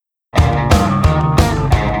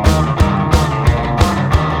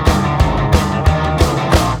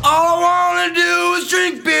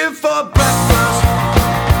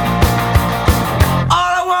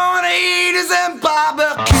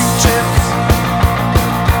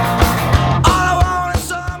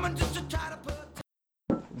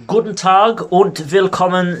Guten Tag und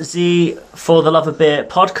willkommen Sie for the Love of Beer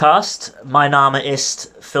podcast. My Name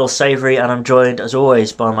ist Phil Savory and I'm joined as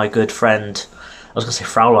always by my good friend, I was going to say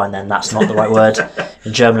Fraulein then, that's not the right word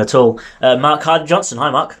in German at all, Mark Hardy Johnson. Hi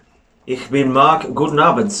Mark. Ich bin Mark, guten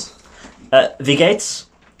Abend. Wie geht's?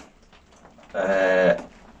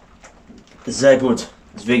 Sehr gut.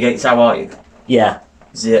 Wie geht's, how are you? Yeah.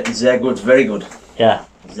 Sehr gut, very good. Yeah.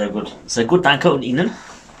 Sehr gut. So good, danke und Ihnen.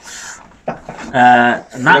 And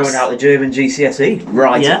Throwing out the German GCSE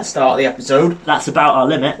right Yeah. at the start of the episode. that's about our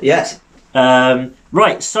limit. Yes.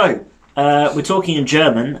 Right, so we're talking in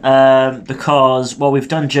German because, well, we've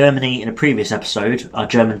done Germany in a previous episode. Our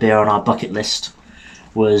German beer on our bucket list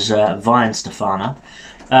was Weihenstephaner.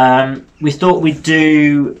 We thought we'd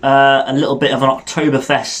do a little bit of an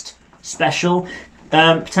Oktoberfest special,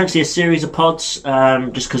 potentially a series of pods,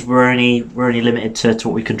 just because we're only limited to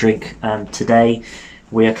what we can drink today.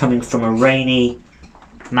 We are coming from a rainy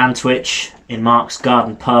Mantwich in Mark's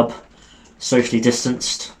garden pub, socially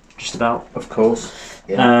distanced, just about. Of course.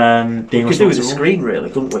 Yeah. Being We could do with a responsible. screen, really,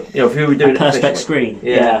 couldn't we? You know, if we were doing A it perspex officially. screen.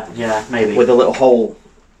 Yeah. Yeah, maybe. With a little hole,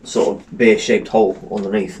 sort of beer-shaped hole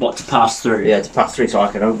underneath. What to pass through? Yeah, to pass through so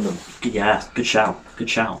I can open them. Yeah, good shout.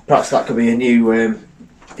 Perhaps that could be a new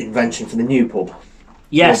invention for the new pub.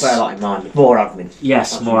 Yes. We'll bear that in mind. More admin.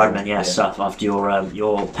 Yes, That's more usual. admin. Yes, Yeah. after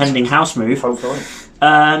your pending house move. Hopefully.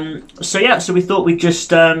 So we thought we'd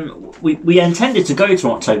just we intended to go to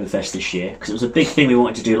Oktoberfest this year because it was a big thing we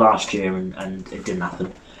wanted to do last year and it didn't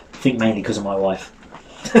happen. I think mainly because of my wife.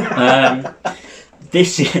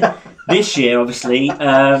 This year, obviously,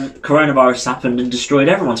 coronavirus happened and destroyed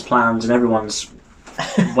everyone's plans and everyone's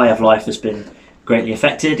way of life has been greatly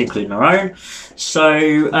affected, including our own.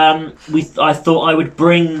 So I thought I would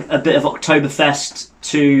bring a bit of Oktoberfest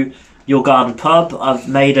to your garden pub. I've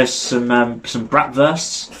made us some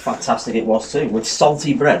bratwursts, Fantastic it was too, with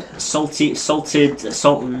salty bread. salted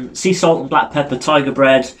sea salt and black pepper tiger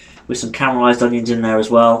bread with some caramelised onions in there as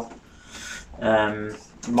well.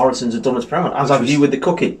 Morrison's have done us proud, as have you with the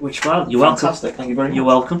cooking. Which, well, you're welcome. Fantastic, thank you very much. You're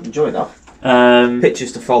welcome. Enjoy that.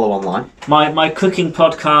 Pictures to follow online. My cooking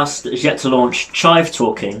podcast is yet to launch. Chive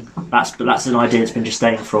Talking. That's an idea that's been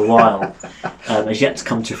gestating for a while. Has yet to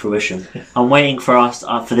come to fruition. I'm waiting for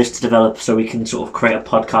this to develop so we can sort of create a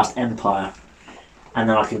podcast empire, and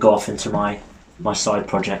then I can go off into my side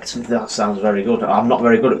project. That sounds very good. I'm not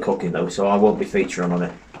very good at cooking though, so I won't be featuring on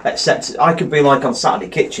it. Except I could be like on Saturday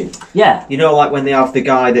Kitchen. Yeah, You know, like when they have the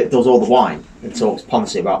guy that does all the wine and talks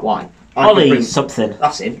poncy about wine. I could Ollie bring- something.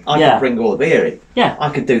 That's him. I Yeah. could bring all the beer in. Yeah. I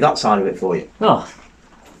could do that side of it for you. Oh,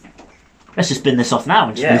 let's just bin this off now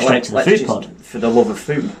and just move straight to the let's food just- pod. For the love of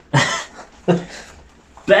food.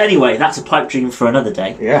 But anyway, that's a pipe dream for another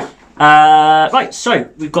day. Yeah. Right, so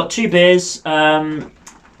we've got two beers that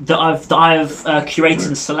I've curated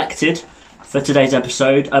and selected for today's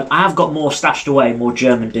episode. I have got more stashed away, more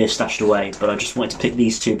German beer stashed away, but I just wanted to pick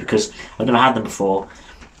these two because I've never had them before,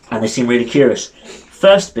 and they seem really curious.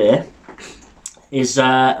 First beer is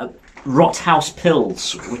Rothaus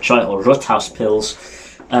Pils, or Rothaus Pils,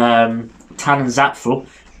 Tannenzapfel,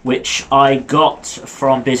 which I got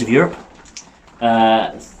from Beers of Europe.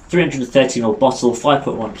 313ml bottle,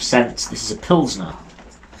 5.1%. This is a Pilsner.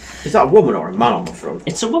 Is that a woman or a man on the front?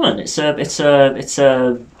 It's a woman. It's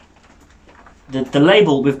a. The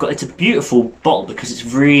label we've got. It's a beautiful bottle because it's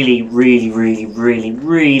really, really, really, really,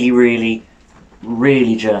 really, really,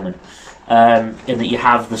 really German. In that you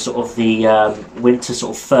have the sort of the winter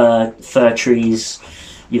sort of fir trees.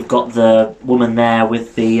 You've got the woman there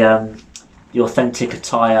with the authentic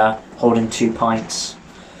attire, holding 2 pints.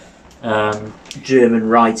 German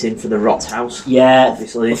writing for the Rothaus. Yeah,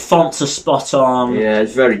 Obviously. the fonts are spot on. Yeah,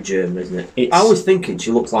 it's very German, isn't it? It's- I was thinking she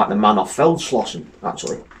looks like the man off Feldschlossen,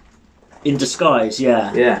 actually. In disguise,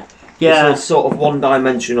 yeah. Yeah. Yeah. It's a sort of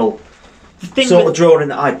one-dimensional The thing sort with- of drawing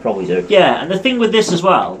that I'd probably do. Yeah, and the thing with this as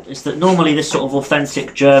well is that normally this sort of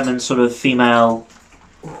authentic German sort of female,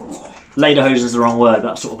 lederhosen is the wrong word,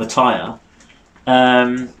 that sort of attire,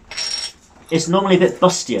 is normally a bit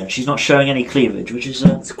bustier. She's not showing any cleavage, which is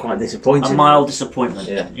It's quite disappointing. a mild disappointment.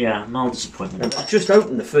 Yeah. Mild disappointment. I've just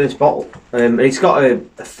opened the first bottle. And it's got a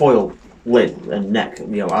foil lid and neck, you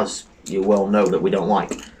know, as you well know that we don't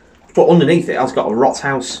like. But underneath it has got a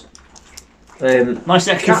Rothaus. Nice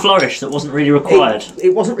extra Cap- flourish that wasn't really required.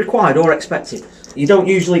 It wasn't required or expected. You don't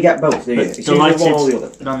usually get both, do you? But It's usually one or the delighted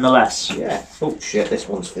other. nonetheless. Yeah. Oh shit, this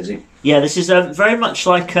one's fizzy. Yeah, this is very much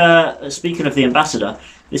like, speaking of the Ambassador,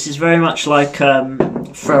 this is very much like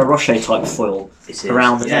Ferrero Rocher type foil It is.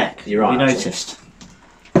 around the Yeah, neck. you're right, Have you actually. noticed?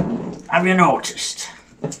 Have you noticed?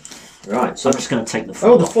 Right, so I'm just going to take the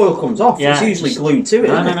foil oh, the off. foil comes off. Yeah, it's usually just- glued to it.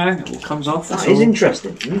 No, isn't no, it? no. It all comes off. That that's is all.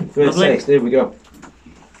 interesting. First Lovely. taste. There we go.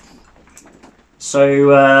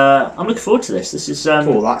 So I'm looking forward to this. This is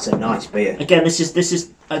Oh, that's a nice beer. again. This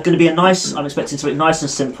is going to be a nice. I'm expecting something nice and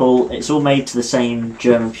simple. It's all made to the same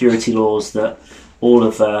German purity laws that all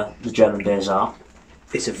of the German beers are.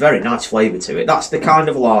 It's a very nice flavour to it. That's the kind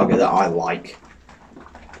of lager that I like.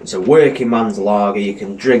 It's a working man's lager. You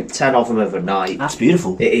can drink 10 of them overnight. That's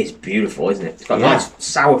beautiful. It is beautiful, isn't it? It's got a Yeah. nice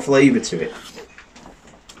sour flavour to it.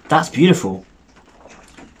 That's beautiful.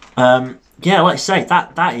 Yeah, like I say,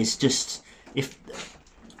 that is just if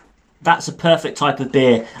that's a perfect type of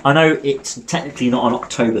beer. I know it's technically not an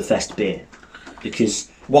Oktoberfest beer because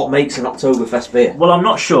What makes an Oktoberfest beer? well, I'm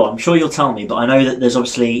not sure. I'm sure you'll tell me, but I know that there's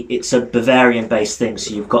obviously it's a Bavarian-based thing.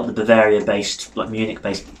 So you've got the Bavaria-based, like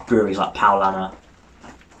Munich-based breweries like Paulaner. I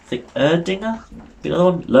think Erdinger, the other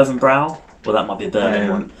one, Löwenbräu. Well, that might be a Berlin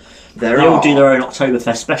one. There They are. all do their own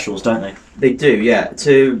Oktoberfest specials, don't they? They do, yeah.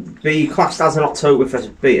 To be classed as an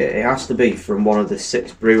Oktoberfest beer, it has to be from one of the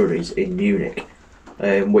 6 breweries in Munich,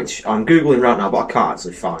 which I'm googling right now, but I can't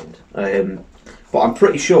actually find. But I'm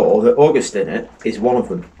pretty sure that Augustiner is one of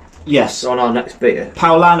them. Yes. So on our next beer,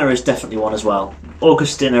 Paulaner is definitely one as well.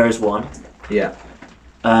 Augustiner is one. yeah.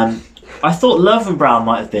 I thought Löwenbräu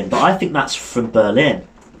might have been, but I think that's from Berlin.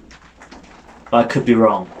 I could be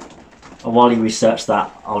wrong. And while you research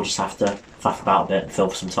that, I'll just have to faff about a bit and fill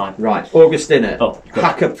for some time. Right, Augustiner, Oh, good.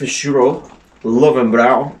 Hackapfschro,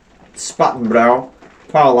 Löwenbräu, Spattenbrau,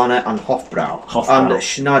 Paulaner and Hofbrau. Hofbrau. And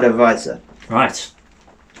Schneiderweiser. Right.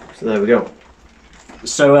 So there we go.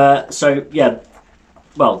 So yeah.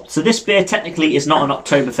 Well, so this beer technically is not an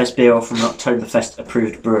Oktoberfest beer or from an Oktoberfest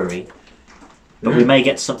approved brewery, but we may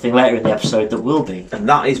get something later in the episode that will be. And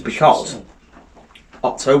that is because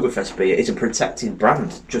Oktoberfest beer is a protected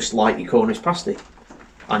brand, just like your Cornish pasty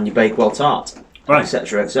and your Bakewell tart, Right.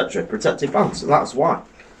 etc., etc. Protected brands, so that's why.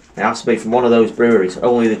 It has to be from one of those breweries.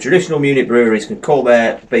 Only the traditional Munich breweries can call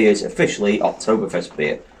their beers officially Oktoberfest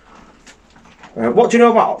beer. What do you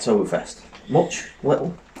know about Oktoberfest? Much?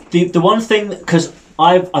 Little? The one thing, because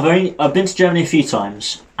I've been to Germany a few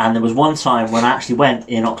times, and there was one time when I actually went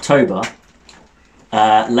in October,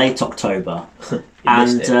 late October,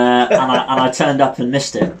 and missed it. and I turned up and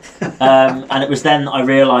missed it, and it was then I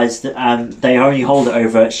realised that they only hold it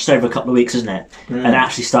it's just over a couple of weeks, isn't it? And it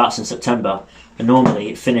actually starts in September, and normally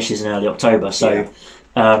it finishes in early October, so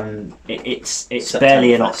it's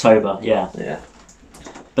barely in Septemberfest. October, yeah. Yeah.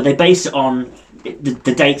 But they base it on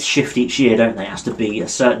the dates shift each year, don't they? It has to be a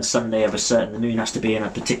certain Sunday of the moon has to be in a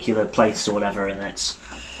particular place or whatever, and it's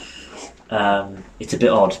a bit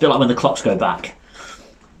odd. It's a bit like when the clocks go back.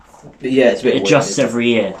 But yeah, it's a bit It weird, adjusts isn't it? every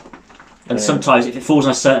year. And sometimes if it falls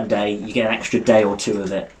on a certain day, you get an extra day or two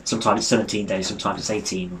of it. Sometimes it's 17 days, sometimes it's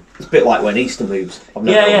 18. It's a bit like when Easter moves. I've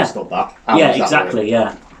never Yeah. understood that. How Yeah, does that exactly,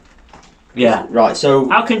 work? yeah. Right, so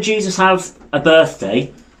How can Jesus have a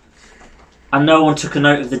birthday and no one took a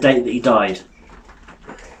note of the date that he died?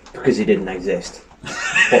 because he didn't exist.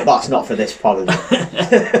 But that's not for this pod, is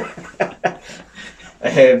it?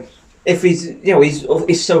 If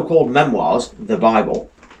his so-called memoirs, the Bible,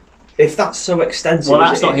 if that's so extensive, Well, as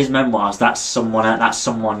that's it not is, his memoirs. That's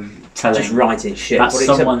someone telling. just writing shit. That's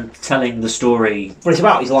but someone telling the story. But it's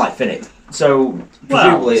about his life, isn't it? So Well,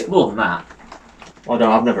 presumably, it's more than that.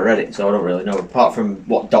 I've never read it, so I don't really know. Apart from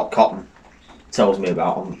what Doc Cotton tells me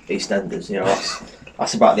about on EastEnders,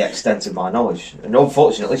 that's about the extent of my knowledge. And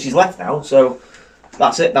unfortunately, she's left now, so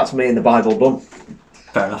that's it. That's me and the Bible done.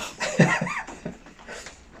 Fair enough.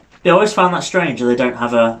 I always found that strange that they don't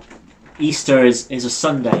have a. Easter is a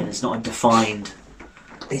Sunday and it's not a defined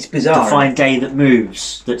It's bizarre. day that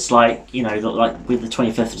moves. That's like like with the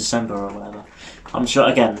 25th of December or whatever. I'm sure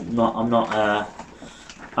again. I'm not.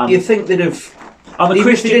 You'd think they'd have. I'm a Even if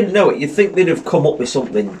Christian. they didn't know it, you'd think they'd have come up with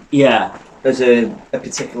something Yeah, as a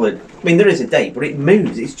particular. I mean, there is a date, but it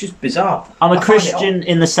moves. It's just bizarre. I'm a I find it Christian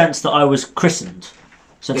in the sense that I was christened.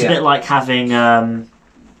 So it's Yeah. a bit like having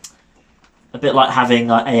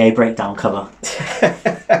like AA breakdown cover.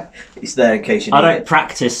 It's there in case you need I don't it.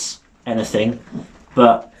 practice anything,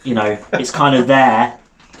 but it's kind of there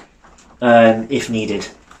if needed.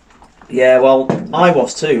 Yeah, well, I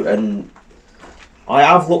was too, and I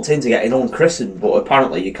have looked into getting unchristened, but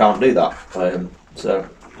apparently you can't do that. So,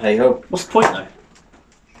 hey ho. What's the point though?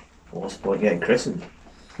 What's the point of getting christened?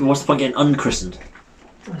 What's the point of getting unchristened?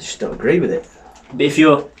 I just don't agree with it. But if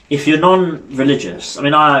you're non-religious, I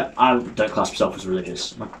mean, I don't class myself as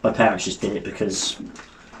religious. My parents just did it because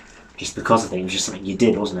of things. It was just something you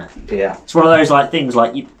did, wasn't it? Yeah. It's one of those like things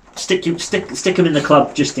like you stick them in the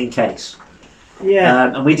club just in case.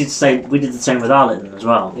 Yeah. And we did the same. We did the same with Arlington as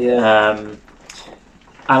well. Yeah. And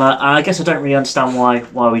I guess I don't really understand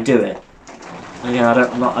why we do it. Again, I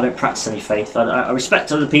don't practice any faith. I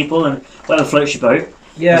respect other people and whatever floats your boat.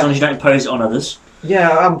 Yeah. As long as you don't impose it on others. Yeah,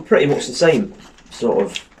 I'm pretty much the same sort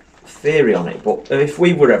of theory on it. But if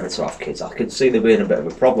we were ever to have kids, I could see there being a bit of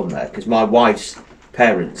a problem there because my wife's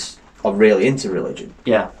parents are really into religion.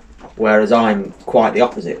 Yeah. Whereas I'm quite the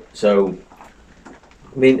opposite. So,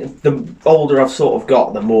 I mean, the older I've sort of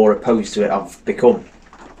got, the more opposed to it I've become.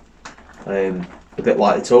 A bit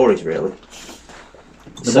like the Tories, really.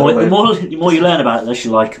 The more you learn about it, the less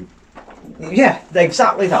you like them. Yeah,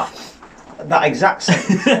 exactly that. That exact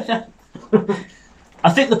same. I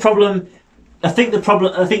think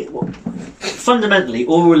fundamentally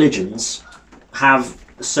all religions have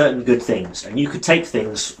certain good things, and you could take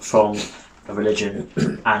things from a religion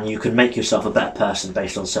and you can make yourself a better person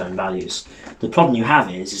based on certain values. The problem you have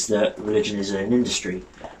is that religion is an industry,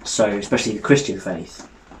 so especially the Christian faith,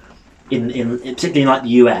 particularly in like the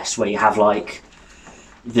US, where you have like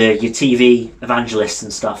your TV evangelists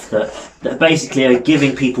and stuff that basically are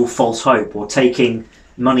giving people false hope or taking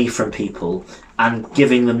money from people and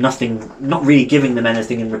giving them nothing, not really giving them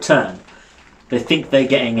anything in return. They think they're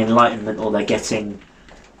getting enlightenment or they're getting,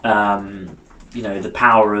 the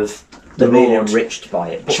power of the They're really Lord enriched by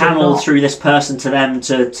it. channeled through this person to them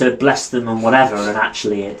to bless them and whatever, and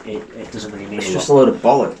actually it doesn't really mean It's a just lot. a load of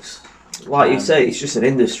bollocks. Like you say, it's just an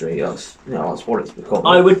industry. That's what it's become.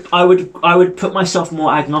 I would put myself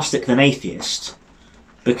more agnostic than atheist,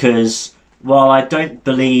 because while I don't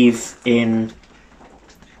believe in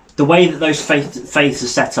the way that those faiths are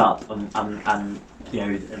set up, and and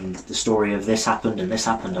the story of this happened and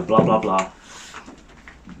blah blah blah,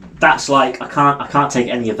 that's like I can't take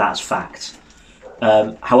any of that as fact.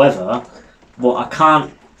 However, what I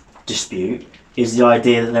can't dispute is the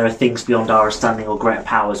idea that there are things beyond our understanding or greater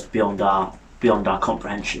powers beyond our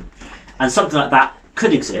comprehension, and something like that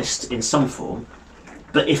could exist in some form.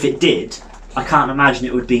 But if it did, I can't imagine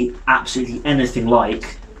it would be absolutely anything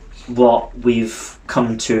like what we've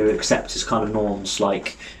come to accept as kind of norms,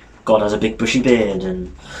 like God has a big bushy beard and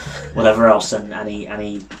whatever else, and he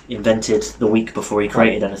invented the week before he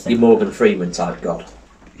created anything. Your Morgan Freeman type God.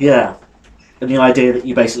 Yeah, and the idea that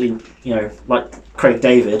you basically, like Craig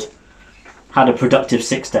David, had a productive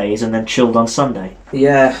 6 days and then chilled on Sunday.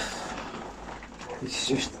 Yeah, it's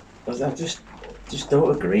just I just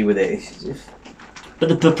don't agree with it. It's just,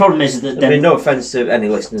 But the problem is that I mean, no offence to any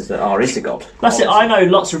listeners that are into God. That's honestly. It. I know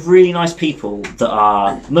lots of really nice people that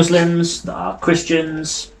are Muslims, that are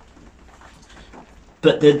Christians,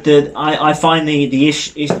 but I find the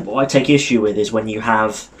issue, what I take issue with is when you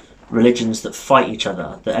have religions that fight each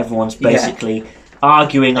other, that everyone's basically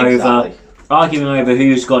arguing over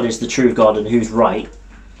whose God is the true God and who's right,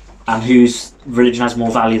 and whose religion has more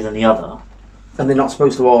value than the other. And they're not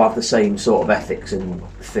supposed to all have the same sort of ethics and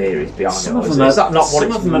theories behind some it. Of them is that not what some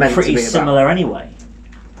it's of them meant are pretty to be similar about? Anyway.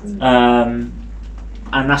 And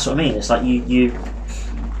that's what I mean. It's like you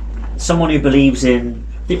someone who believes in.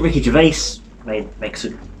 I think Ricky Gervais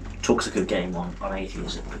talks a good game on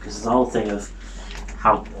atheism, because there's the whole thing of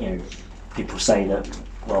how people say that,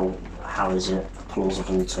 well, how is it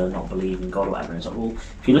plausible to not believe in God or whatever? And it's like, well,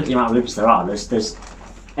 if you look at the amount of religions there are, there's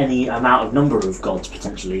any amount of number of gods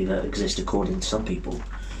potentially that exist according to some people,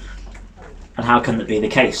 and how can that be the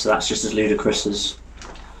case? So that's just as ludicrous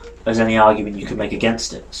as any argument you could make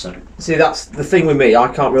against it. So see, that's the thing with me. I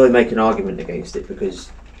can't really make an argument against it because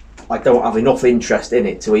I don't have enough interest in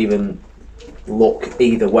it to even look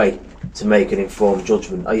either way to make an informed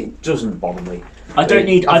judgment. It doesn't bother me. I've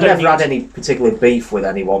never had any particular beef with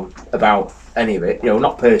anyone about any of it.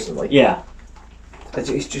 Not personally. Yeah,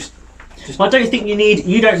 it's just. Well, I don't think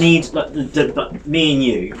you don't need but me and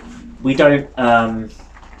you, we don't. I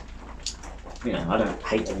don't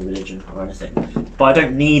hate any religion or anything, but I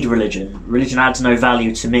don't need religion. Religion adds no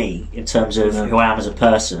value to me in terms of who I am as a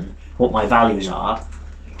person, what my values are.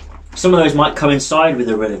 Some of those might coincide with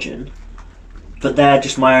a religion, but they're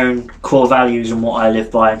just my own core values and what I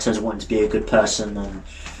live by in terms of wanting to be a good person and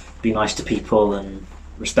be nice to people and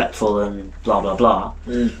respectful and blah blah blah.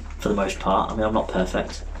 For the most part, I mean, I'm not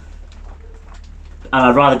perfect. And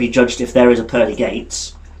I'd rather be judged if there is a pearly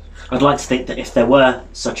gates. I'd like to think that if there were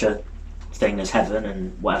such a thing as heaven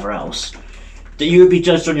and whatever else, that you would be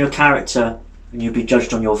judged on your character and you'd be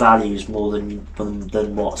judged on your values more than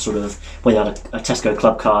what sort of, whether you had a Tesco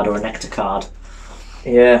club card or a Nectar card.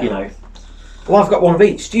 Yeah. Well, I've got one of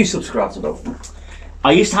each. Do you subscribe to both?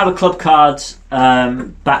 I used to have a club card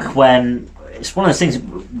back when, it's one of those things,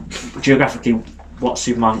 geographically, what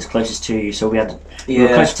supermarket's closest to you, so we were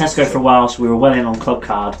close to Tesco for a while, so we were well in on club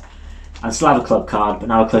card, and still have a club card, but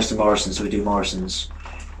now we're close to Morrison's, so we do Morrison's.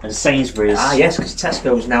 And Sainsbury's. Ah, yes, because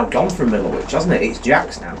Tesco's now gone from Middlewich, hasn't it? It's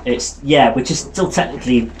Jack's now. Which is still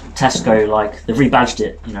technically Tesco. Like they've rebadged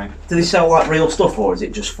it, you know. Do they sell like real stuff, or is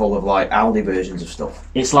it just full of like Aldi versions of stuff?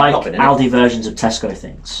 It's like Aldi versions of Tesco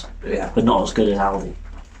things. Yeah. But not as good as Aldi.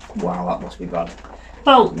 Wow, that must be bad.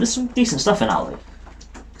 Well, there's some decent stuff in Aldi.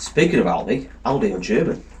 Speaking of Aldi are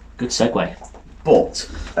German. Good segue. But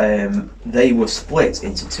they were split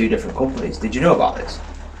into two different companies. Did you know about this?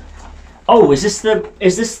 Oh, is this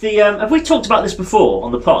the? Have we talked about this before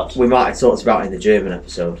on the pod? We might have talked about it in the German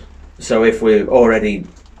episode. So if we're already...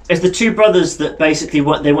 It's the two brothers that basically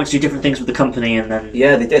they want to do different things with the company and then...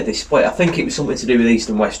 Yeah, they did. They split. I think it was something to do with East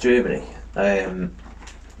and West Germany.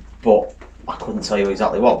 But I couldn't tell you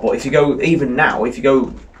exactly what. But if you go, even now, if you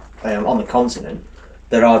go on the continent,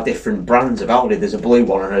 there are different brands of Aldi. There's a blue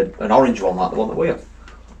one and an orange one, like the one that we have.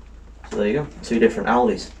 So there you go. Two different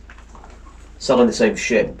Aldis. Selling the same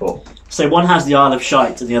shit, but... So one has the Isle of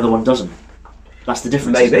Shite and the other one doesn't. That's the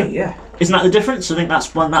difference. Maybe, yeah. Isn't that the difference? I think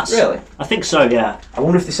that's one that's... Really? I think so, yeah. I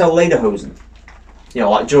wonder if they sell lederhosen. You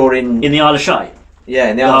know, like during... In the Isle of Shite? Yeah,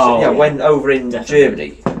 in the Isle of Shite. Yeah, when over in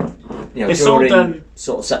Germany. You know, it's during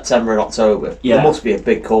sort of September and October. Yeah. There must be a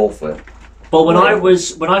big call for... Well, when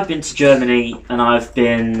I've been to Germany and I've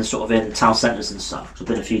been sort of in town centres and stuff, 'cause I've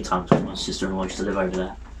been a few times with my sister-in-law used to live over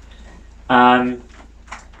there.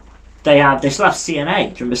 They still have CNA. Do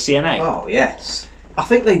you remember CNA? Oh yes, I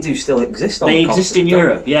think they do still exist. They exist in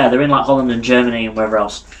Europe. Yeah, they're in like Holland and Germany and wherever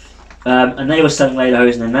else. And they were selling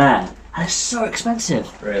lederhosen in there, and it's so expensive.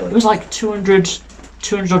 Really? It was like 200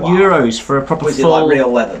 odd euros for a proper Was full. it like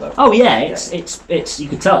real leather though? Oh yeah, it's you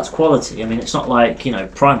can tell it's quality. I mean, it's not like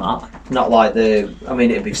Primark. Not like the. I mean,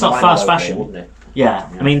 it'd be. It's not fast fashion, wouldn't it? Yeah.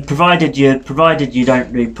 I mean, provided you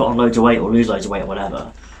don't really put on loads of weight or lose loads of weight or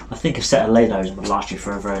whatever. I think a set of lederhosen would last you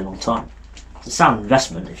for a very long time. It's a sound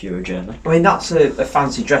investment if you're a German. I mean, that's a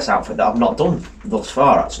fancy dress outfit that I've not done thus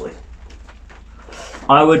far, actually.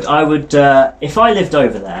 I would, if I lived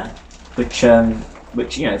over there, which if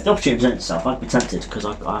the opportunity presents itself, I'd be tempted because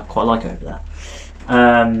I quite like it over there.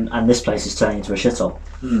 And this place is turning into a shithole.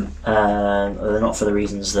 Not for the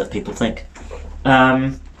reasons that people think.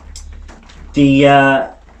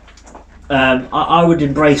 I would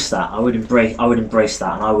embrace that. I would embrace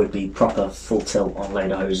that, and I would be proper full tilt on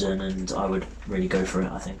lederhosen, and I would really go for it.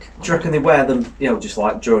 I think. Do you reckon they wear them? Just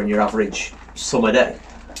like during your average summer day,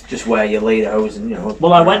 just wear your lederhosen.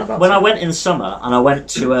 Well, I went in summer, and I went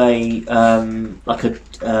to a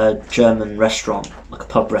German restaurant, like a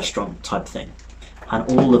pub restaurant type thing, and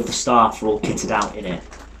all of the staff were all kitted out in it.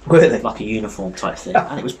 Really? Like a uniform type thing,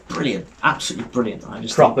 and it was brilliant, absolutely brilliant. I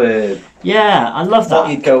just proper. Yeah, I love that. What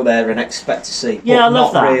you'd go there and expect to see. Yeah, but I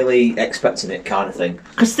love not that. really expecting it, kind of thing.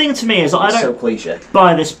 Because the thing to me is, I don't so cliche.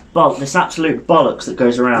 buy this absolute bollocks that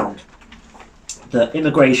goes around that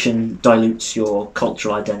immigration dilutes your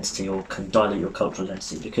cultural identity or can dilute your cultural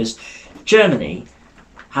identity. Because Germany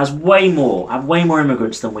has way more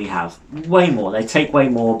immigrants than we have. Way more. They take way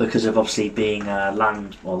more because of obviously being not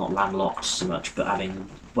landlocked so much, but having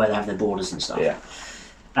where they have their borders and stuff. Yeah.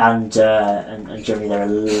 And generally they're a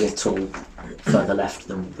little further left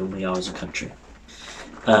than we are as a country,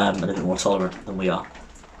 and a bit more tolerant than we are.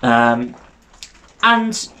 And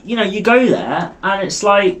you go there and it's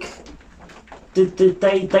like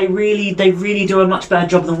they really do a much better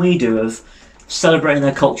job than we do of celebrating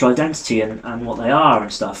their cultural identity and what they are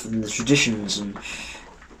and stuff and the traditions and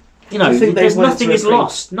there's nothing is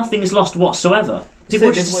lost. Nothing is lost whatsoever.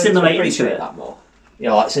 People just assimilate into it. That more.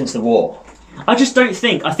 Like since the war. I just don't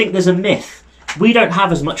think. I think there's a myth. We don't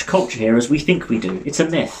have as much culture here as we think we do. It's a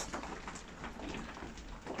myth.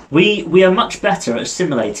 We are much better at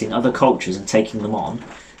assimilating other cultures and taking them on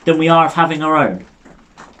than we are of having our own.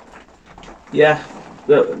 Yeah.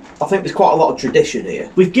 I think there's quite a lot of tradition here.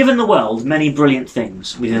 We've given the world many brilliant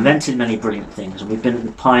things. We've invented many brilliant things, and we've been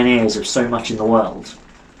the pioneers of so much in the world.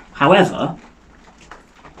 However,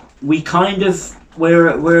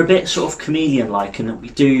 we're a bit sort of chameleon-like, and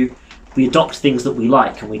we adopt things that we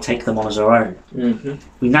like and we take them on as our own. Mm-hmm.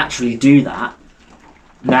 We naturally do that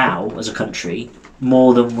now as a country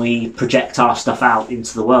more than we project our stuff out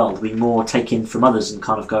into the world. We more take in from others and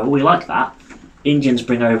kind of go, oh, we like that. Indians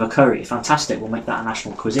bring over curry, fantastic, we'll make that a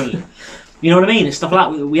national cuisine. You know what I mean? It's stuff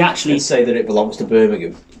like that. We actually say that it belongs to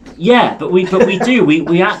Birmingham. Yeah, but we do.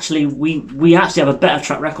 We actually have a better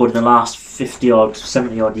track record in the last 50 odd,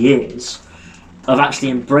 70 odd years of actually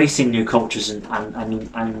embracing new cultures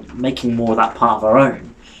and making more of that part of our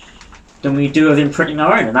own than we do of imprinting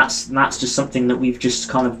our own, and that's just something that we've just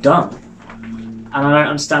kind of done. And I don't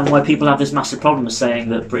understand why people have this massive problem of saying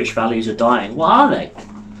that British values are dying. What are they?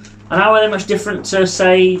 And how are they much different to,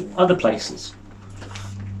 say, other places?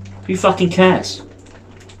 Who fucking cares?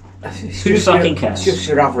 Who fucking cares? It's just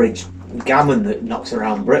your average gammon that knocks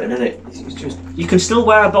around Britain, isn't it? It's just... You can still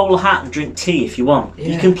wear a bowler hat and drink tea if you want.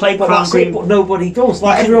 Yeah, you can play Crown Green... but nobody does.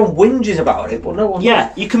 Like, everyone whinges about it, but no one...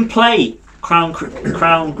 Yeah, you can play Crown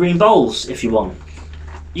Green Bowls if you want.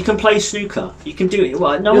 You can play snooker. You can do it.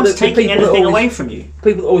 Well, no one's taking anything away from you.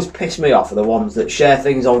 People that always piss me off are the ones that share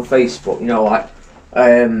things on Facebook, you know, like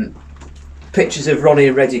pictures of Ronnie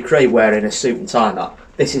and Reggie Craig wearing a suit and tie, that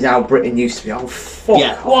this is how Britain used to be. Oh, fuck.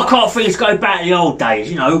 Yeah, well, I can't think it's go back to the old days,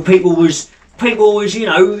 you know, people was, you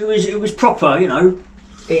know, it was proper, you know.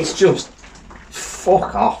 It's just,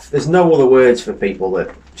 fuck off. There's no other words for people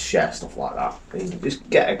that share stuff like that. I mean, just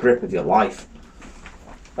get a grip of your life.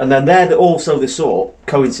 And then they're also the sort,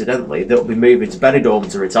 coincidentally, that'll be moving to Benidorm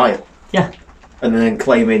to retire. Yeah. And then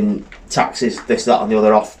claiming taxes, this, that and the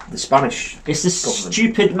other off the Spanish It's this government.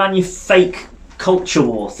 stupid fake culture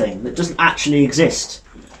war thing that doesn't actually exist.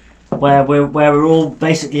 Where we're all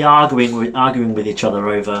basically arguing with each other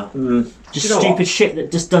over just stupid shit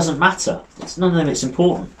that just doesn't matter. None of it's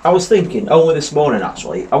important. I was thinking, only this morning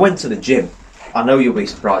actually, I went to the gym. I know you'll be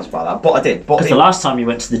surprised by that, but I did. Because the last time you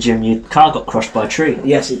went to the gym, your car got crushed by a tree.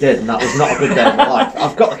 Yes, it did, and that was not a good day in my life.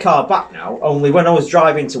 I've got the car back now, only when I was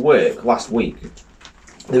driving to work last week,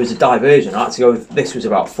 there was a diversion. I had to go, this was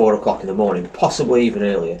about 4 o'clock in the morning, possibly even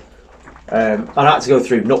earlier. And I had to go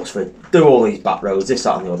through Knutsford, do all these back roads, this,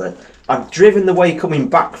 that and the other. I've driven the way coming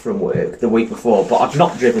back from work the week before, but I've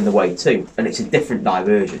not driven the way too, and it's a different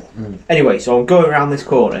diversion. Anyway, so I'm going around this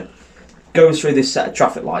corner, goes through this set of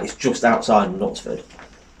traffic lights just outside Knutsford,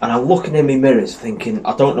 and I'm looking in my mirrors thinking,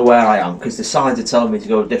 I don't know where I am, because the signs are telling me to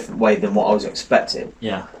go a different way than what I was expecting.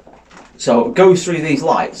 Yeah. So it goes through these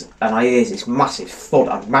lights, and I hear this massive thud.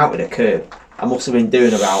 I've mounted a curb. I must have been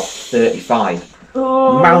doing about 35.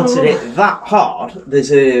 Mounted it that hard,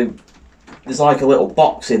 there's like a little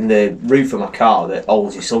box in the roof of my car that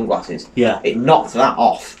holds your sunglasses. Yeah. It knocked that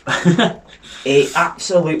off. It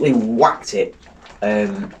absolutely whacked it.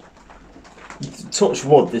 Touch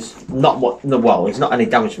wood, there's not any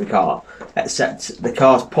damage to my car, except the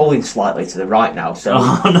car's pulling slightly to the right now. So,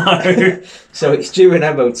 oh no! So it's due an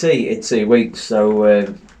MOT in 2 weeks.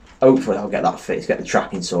 So hopefully I'll get that fixed, get the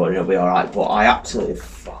tracking sorted, and it'll be all right. But I absolutely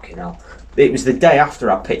fucking hell. It was the day after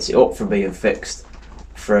I picked it up from being fixed,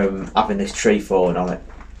 from having this tree falling on it,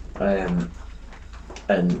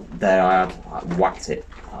 and there I whacked it.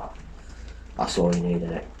 That's all you need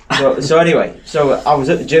in it. So anyway, so I was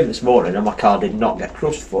at the gym this morning and my car did not get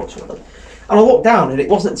crushed, fortunately. And I looked down and it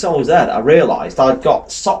wasn't until I was there that I realised I'd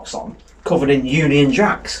got socks on covered in Union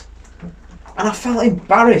Jacks. And I felt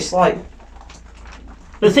embarrassed, like...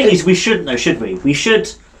 The thing is, we shouldn't though, should we? We should...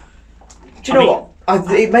 Do you know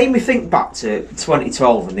what? It made me think back to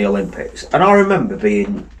 2012 and the Olympics. And I remember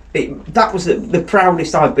being... that was the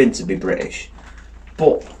proudest I've been to be British.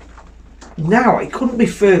 But... now it couldn't be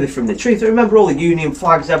further from the truth. I remember all the Union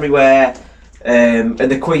flags everywhere, and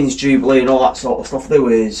the Queen's Jubilee and all that sort of stuff.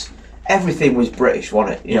 Everything was British,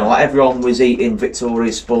 wasn't it? You know, like everyone was eating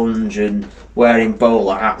Victoria Sponge and wearing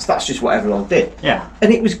bowler hats. That's just what everyone did. Yeah.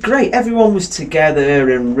 And it was great. Everyone was together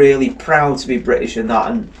and really proud to be British and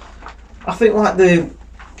that. And I think like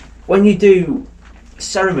when you do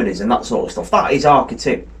ceremonies and that sort of stuff, that is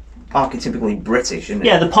archetypically British, isn't it?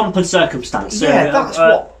 Yeah, the pomp and circumstance. Yeah, that's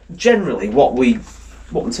generally what we,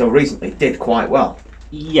 up until recently, did quite well.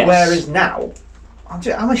 Yes. Whereas now,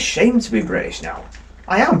 I'm ashamed to be British now.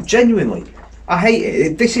 I am, genuinely. I hate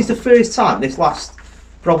it. This is the first time, this last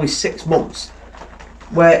probably 6 months,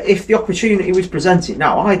 where if the opportunity was presented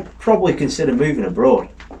now, I'd probably consider moving abroad.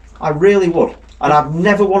 I really would. And I've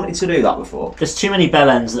never wanted to do that before. There's too many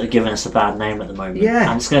bellends that are giving us a bad name at the moment. Yeah.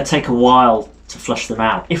 And it's going to take a while to flush them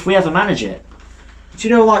out, if we ever manage it. Do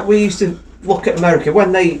you know, like, we used to look at America,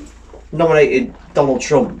 when they nominated Donald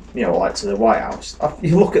Trump, you know, like, to the White House,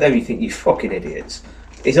 you look at them and you think, you fucking idiots.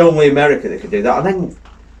 It's only America that could do that. And then,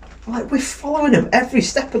 like, we're following them every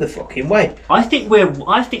step of the fucking way. I think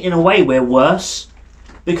in a way we're worse,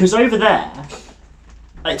 because over there,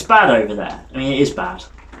 it's bad over there. I mean, it is bad.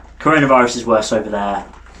 Coronavirus is worse over there.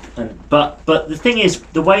 But the thing is,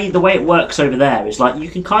 the way it works over there is like, you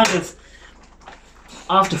can kind of,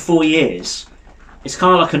 after 4 years, it's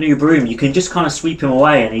kind of like a new broom. You can just kind of sweep him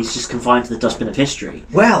away and he's just confined to the dustbin of history.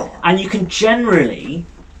 Well, and you can generally,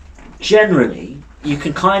 you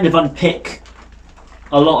can kind of unpick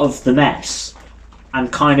a lot of the mess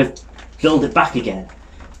and kind of build it back again.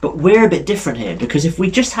 But we're a bit different here, because if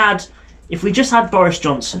we just had Boris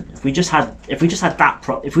Johnson, if we just had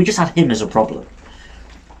him as a problem,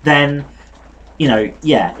 then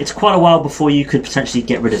it's quite a while before you could potentially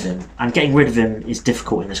get rid of him, and getting rid of him is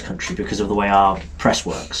difficult in this country because of the way our press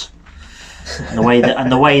works, and the way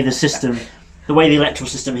the electoral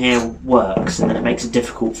system here works, and then it makes it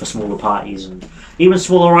difficult for smaller parties and even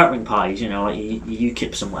smaller right-wing parties, like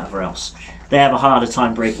UKIPs and whatever else. They have a harder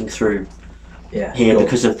time breaking through here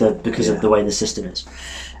because of the way the system is.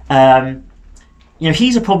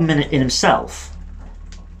 He's a problem in himself,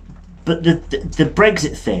 but the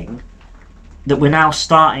Brexit thing that we're now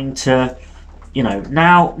starting to,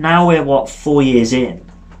 now we're 4 years in,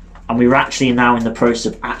 and we're actually now in the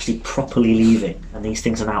process of actually properly leaving, and these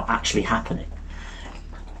things are now actually happening.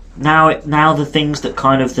 Now the things that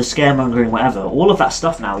kind of the scaremongering, whatever, all of that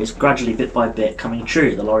stuff now is gradually bit by bit coming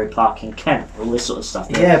true. The lorry park in Kent, all this sort of stuff.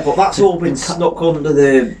 But that's all been snuck under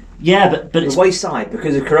the the wayside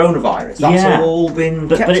because of coronavirus. That's all been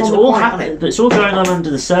kept but it's on the all quiet, happening. But it's all going on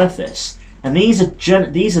under the surface, and these are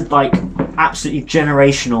like absolutely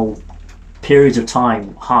generational periods of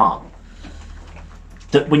time harm.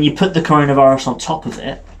 That when you put the coronavirus on top of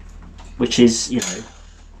it, which is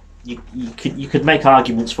You could make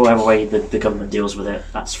arguments for whatever way the government deals with it.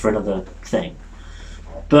 That's for another thing.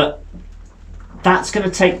 But that's going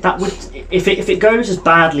to take if it goes as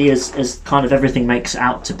badly as kind of everything makes it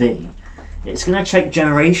out to be, it's going to take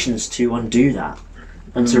generations to undo that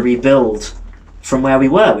and to rebuild from where we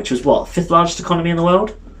were, which was fifth largest economy in the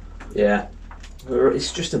world. Yeah,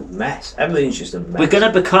 it's just a mess. Everything's just a mess. We're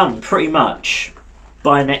going to become pretty much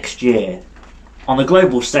by next year on the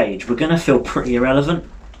global stage. We're going to feel pretty irrelevant.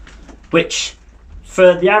 Which,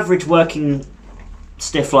 for the average working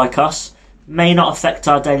stiff like us, may not affect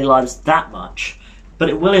our daily lives that much, but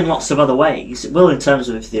it will in lots of other ways. It will in terms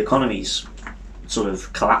of if the economy's sort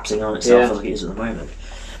of collapsing on itself like it is at the moment.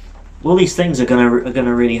 All these things are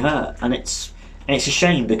gonna really hurt, and it's a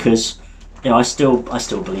shame because I still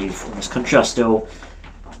believe in this country. I still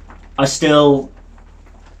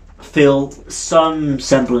feel some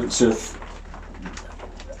semblance of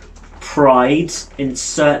pride in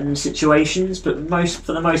certain situations, but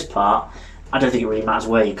for the most part, I don't think it really matters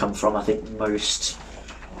where you come from. I think most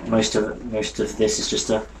of this is just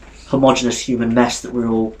a homogenous human mess that we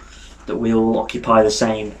all occupy the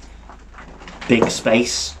same big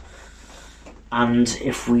space, and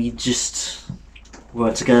if we just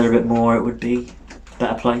work together a bit more, it would be a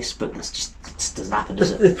better place. But it doesn't happen,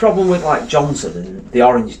 does it? The problem with Johnson and the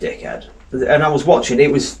orange dickhead, and I was watching.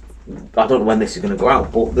 It was. I don't know when this is going to go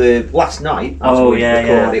out, but the last night,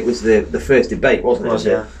 it was the first debate, wasn't it?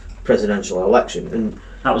 The presidential election, and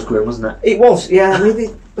that was grim, wasn't it? It was, yeah. I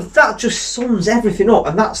mean, that just sums everything up,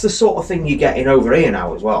 and that's the sort of thing you're getting over here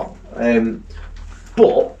now as well.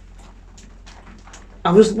 But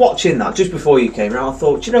I was watching that just before you came around. I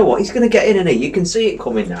thought, you know what? He's going to get in, and you can see it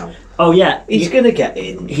coming now. Oh yeah, he's going to get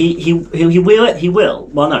in. He will. He will.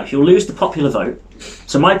 Well, no, he'll lose the popular vote.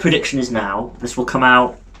 So my prediction is now. This will come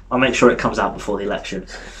out. I'll make sure it comes out before the election.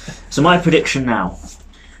 So my prediction now,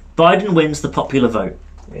 Biden wins the popular vote.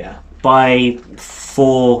 Yeah. By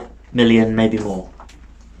 4 million, maybe more.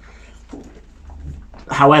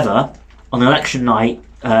 However, on election night,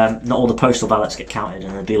 not all the postal ballots get counted,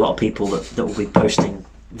 and there'll be a lot of people that will be posting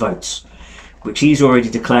votes, which he's already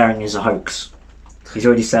declaring is a hoax. He's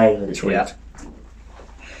already saying that it's rigged. Yeah.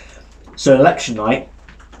 So election night,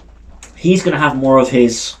 he's going to have more of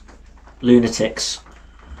his lunatics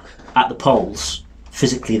at the polls,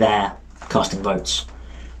 physically there, casting votes.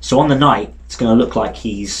 So on the night, it's going to look like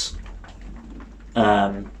he's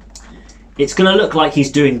doing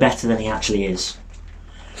better than he actually is.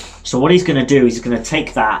 So what he's going to do is he's going to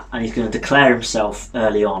take that and he's going to declare himself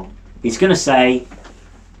early on. He's going to say,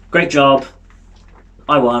 "Great job,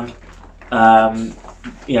 I won.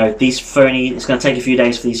 These phony. It's going to take a few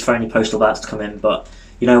days for these phony postal ballots to come in, but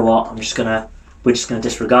you know what? We're just going to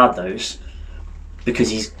disregard those."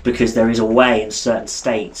 Because there is a way in certain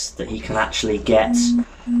states that he can actually get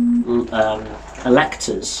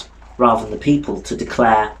electors rather than the people to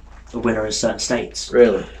declare a winner in certain states.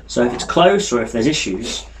 Really? So if it's close or if there's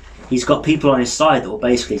issues, he's got people on his side that will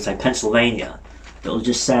basically say Pennsylvania, that will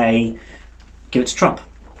just say, give it to Trump.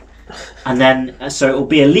 And then, so it will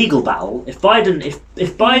be a legal battle. If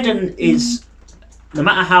Biden is, no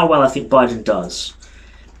matter how well I think Biden does,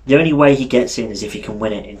 the only way he gets in is if he can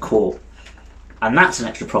win it in court. And that's an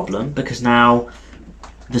extra problem because now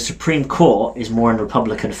the Supreme Court is more in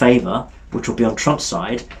Republican favour, which will be on Trump's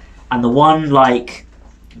side, and the one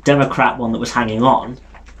Democrat one that was hanging on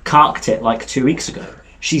carked it 2 weeks ago.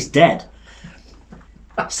 She's dead.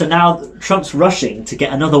 So now Trump's rushing to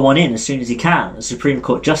get another one in as soon as he can, a Supreme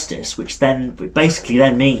Court justice, which then basically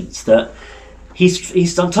means that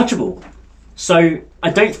he's untouchable. So I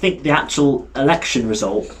don't think the actual election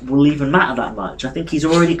result will even matter that much. I think he's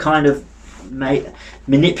already kind of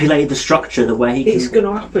manipulated the structure the way he can. It's going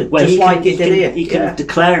to happen, where just like he it did here. He can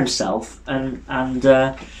declare himself, and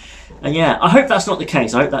yeah, I hope that's not the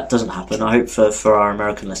case. I hope that doesn't happen. I hope for our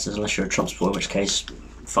American listeners, unless you're a Trump supporter, in which case,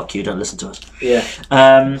 fuck you, don't listen to us. Yeah.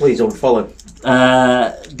 Please unfollow.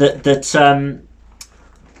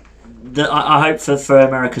 I hope for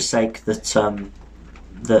America's sake that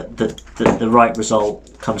the right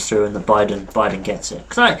result comes through and the Biden gets it,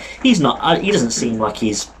 because he doesn't seem like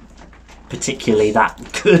he's particularly that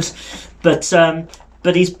good, but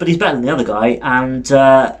he's better than the other guy, and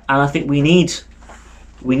I think we need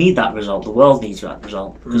that result. The world needs that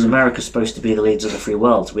result, because America's supposed to be the leaders of the free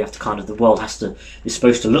world. We have to the world is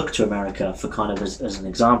supposed to look to America for kind of as an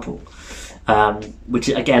example. Which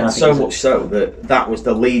again, I think so much so that was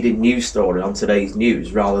the leading news story on today's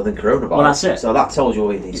news rather than coronavirus. Well, that's it. So that tells you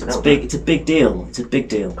all you need to know. It's a big deal. It's a big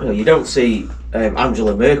deal. You don't see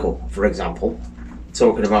Angela Merkel, for example,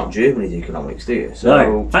 talking about Germany's economics, do you? So,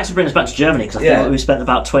 no. Thanks for bringing us back to Germany, because I think we spent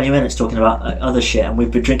about 20 minutes talking about other shit, and we've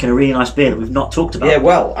been drinking a really nice beer that we've not talked about. Yeah,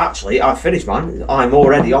 well, actually, I've finished mine. I'm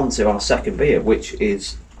already on to our second beer, which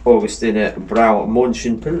is Augustiner Brau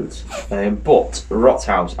Munchenpilz, but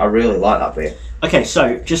Rothaus. I really like that beer. Okay,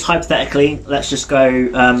 so just hypothetically, let's just go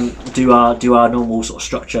do our normal sort of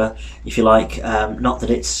structure, if you like. Not that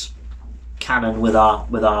it's canon with our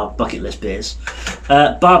bucket list beers.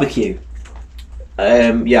 Barbecue.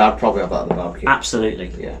 Yeah, I'd probably have that at the barbecue.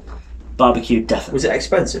 Absolutely. Yeah. Barbecue, definitely. Was it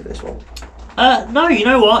expensive, this one? No, you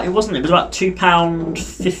know what? It wasn't. It was about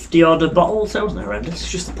 £2.50 odd a bottle, so it wasn't horrendous.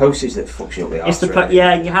 It's just the postage that fucks you up the arse.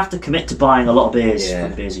 Yeah, you have to commit to buying a lot of beers for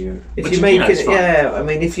the beers you. If you're making I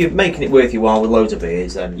mean, if you're making it worth your while with loads of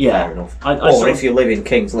beers, then fair enough. Or if you live in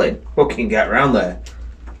Kings Lynn, fucking get around there.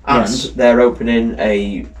 And they're opening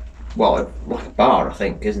like a bar, I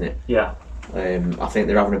think, isn't it? Yeah. I think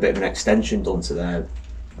they're having a bit of an extension done to their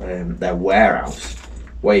warehouse,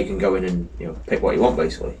 where you can go in and pick what you want,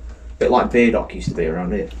 basically. A bit like Beer Dock used to be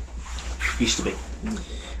around here. Used to be.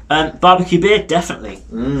 Barbecue beer, definitely.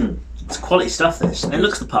 It's quality stuff, this. And it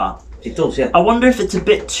looks the part. It does, yeah. I wonder if it's a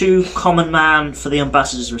bit too common man for the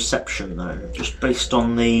ambassador's reception, though, just based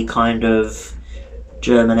on the kind of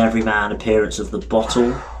German everyman appearance of the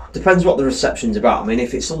bottle. Depends what the reception's about. I mean,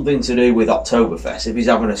 if it's something to do with Oktoberfest, if he's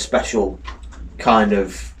having a special kind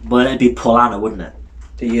of... Well, it'd be Polana, wouldn't it?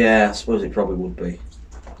 Yeah, I suppose it probably would be.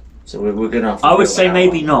 So we're going to have to... I would say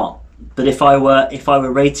maybe not. But if I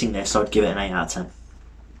were rating this, I'd give it an 8 out of 10.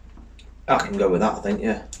 I can go with that, I think,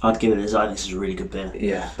 yeah. I'd give it I think this is a really good beer.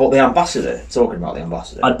 Yeah, but the ambassador, talking about the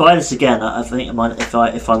ambassador... I'd buy this again. I think I might,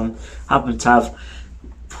 if I'm happen to have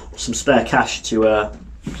some spare cash to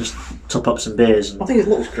just top up some beers. I think it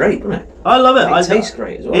looks great, doesn't it? I love it. It tastes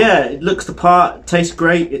great as well. Yeah, it looks the part, tastes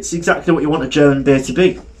great. It's exactly what you want a German beer to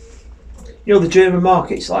be. You know, the German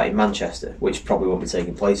markets, like in Manchester, which probably won't be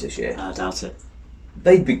taking place this year. I doubt it.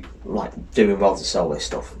 They'd be doing well to sell this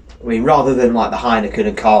stuff. I mean, rather than like the Heineken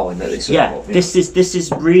and Carlin that they serve up. This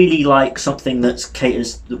is really like something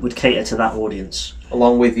that would cater to that audience.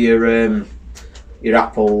 Along with your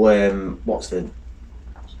apple, what's the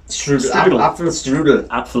strudel? Apple strudel.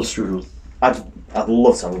 Apple strudel. I'd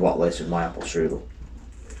love to have a bottle of this with my apple strudel.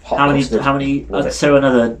 How many? I'd say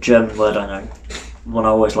another German word I know. One I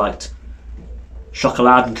always liked.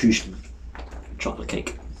 Schokoladenkuchen. Chocolate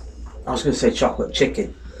cake. I was going to say chocolate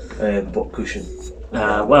chicken, but cushion.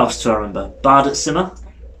 What else do I remember? Badezimmer?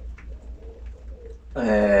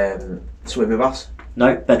 Swimming bath?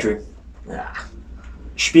 No, bedroom. Ah.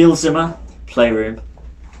 Spielzimmer? Playroom.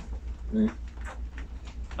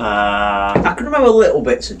 I can remember little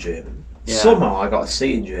bits of German. Yeah. Somehow I got a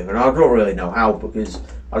C in German. I don't really know how, because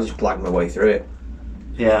I just blagged my way through it.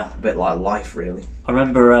 Yeah. A bit like life, really. I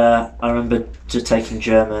remember just taking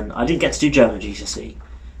German. I didn't get to do German at GCSE.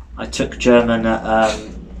 I took German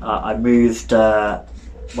I moved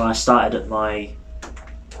when I started at my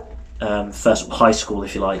first high school,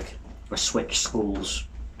 if you like. I switched schools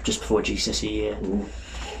just before GCSE year. Ooh.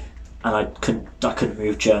 And I couldn't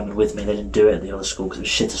move German with me. They didn't do it at the other school because it was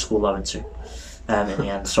shit a school I went to in the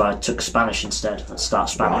end. So I took Spanish instead and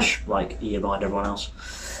started Spanish like a year behind everyone else.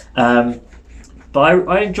 But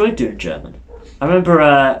I enjoyed doing German. I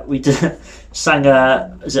remember we sang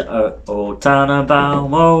O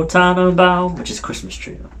Tannenbaum, O Tannenbaum, which is a Christmas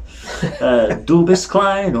tree. Du bist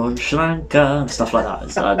klein und schlanker and stuff like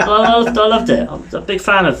that. I loved it. I'm a big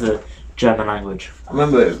fan of the German language. I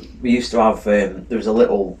remember we used to have there was a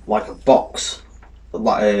little like a box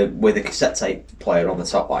with a cassette tape player on the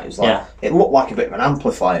top. Like it was like it looked like a bit of an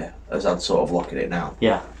amplifier as I'd sort of look at it now.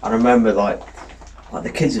 Yeah. I remember like like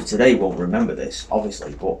the kids of today won't remember this,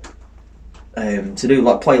 obviously, but to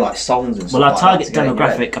do play songs and stuff. Well, our like target that to get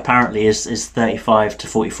demographic apparently is 35 to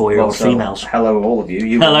 44-year-old females. Hello, all of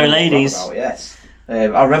you. Hello, ladies. About it, yes.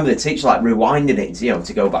 I remember the teacher rewinding it,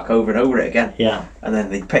 to go back over and over it again. Yeah. And then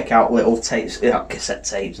they'd pick out little tapes, cassette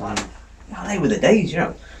tapes. They were the days,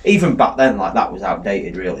 Even back then, that was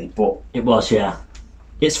outdated, really. But it was, yeah.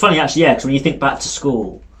 It's funny, actually, yeah, because when you think back to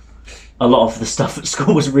school, a lot of the stuff at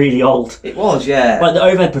school was really old. It was, yeah. Like the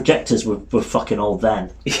overhead projectors were fucking old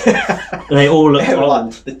then. Yeah. They all looked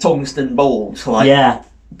old. The tungsten bulbs, yeah,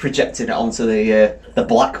 projecting it onto the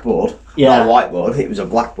blackboard. Yeah. Not a whiteboard, it was a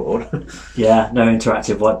blackboard. Yeah, no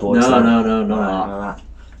interactive whiteboards. No. That.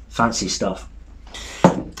 Fancy stuff.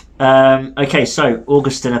 Okay, so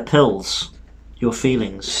Augustina Pills. Your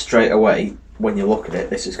feelings? Straight away, when you look at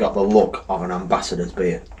it, this has got the look of an ambassador's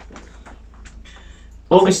beer.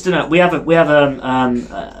 Augustina, we have a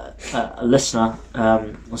listener,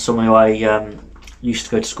 someone who I used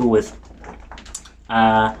to go to school with,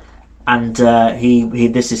 and he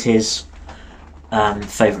this is his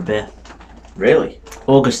favourite beer. Really?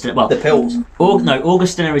 Augustina. Well, the Pils.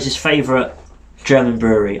 Augustina is his favourite German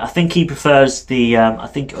brewery. I think he prefers the. I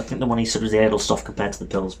think the one he said was the Edelstoff compared to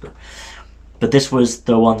the Pils, but this was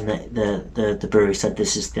the one that the brewery said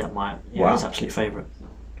this is his absolute favourite.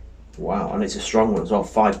 Wow, and it's a strong one as well.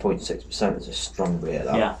 5.6%. It's a strong beer.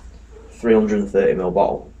 That. Yeah. 330ml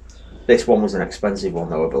bottle. This one was an expensive one,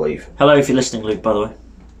 though, I believe. Hello, if you're listening, Luke. By the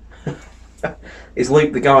way. Is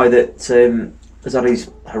Luke the guy that has had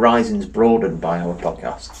his horizons broadened by our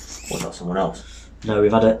podcast, or not someone else? No,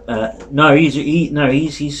 we've had a no. He's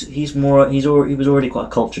more. He was already quite a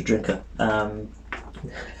cultured drinker. No,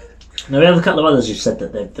 we have a couple of others who said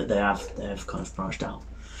that they have kind of branched out.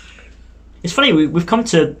 It's funny, we've come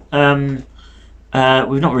to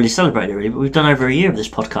we've not really celebrated really, but we've done over a year of this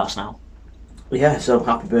podcast now. Yeah, so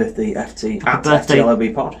happy birthday, FT. Happy birthday,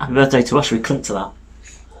 FTLOB pod. Happy birthday to us. We cling to that.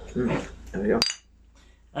 There we go.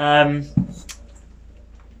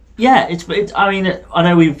 Yeah, I mean, I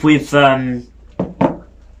know we've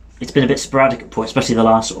it's been a bit sporadic at points, especially the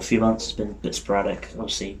last sort of few months. It's been a bit sporadic,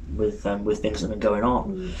 obviously, with things that have been going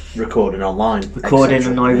on. Recording online.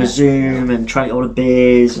 And over Zoom and trying to order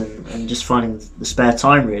beers and just finding the spare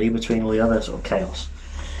time, really, between all the other sort of chaos.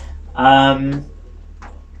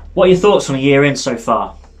 What are your thoughts on a year in so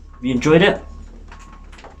far? Have you enjoyed it?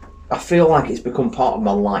 I feel like it's become part of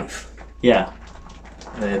my life. Yeah.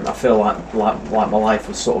 I feel like my life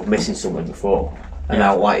was sort of missing something before. And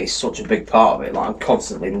now, it's such a big part of it. I'm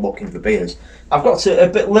constantly looking for beers. I've got to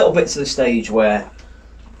little bit to the stage where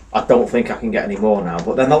I don't think I can get any more now.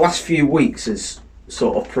 But then the last few weeks has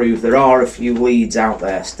sort of proved there are a few leads out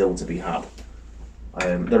there still to be had.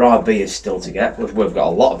 There are beers still to get. We've got a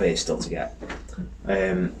lot of beers still to get.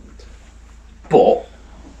 But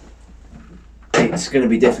it's going to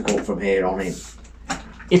be difficult from here on in.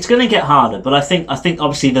 It's going to get harder, but I think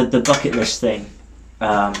obviously the bucket list thing.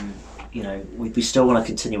 We still want to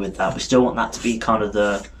continue with that. We still want that to be kind of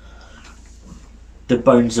the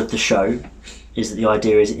bones of the show. Is that the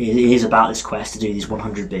idea is it is about this quest to do these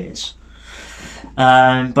 100 beers.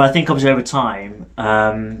 But I think obviously over time,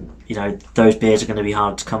 those beers are going to be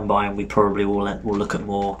hard to come by, and we probably will look at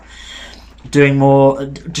doing more,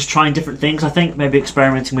 just trying different things. I think maybe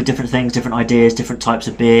experimenting with different things, different ideas, different types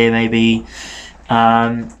of beer, maybe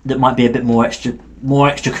that might be a bit more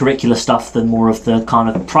extracurricular stuff than more of the kind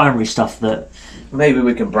of primary stuff that. Maybe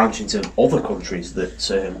we can branch into other countries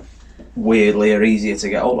that weirdly are easier to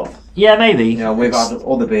get hold of. Yeah, maybe. We've had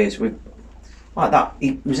other beers like that.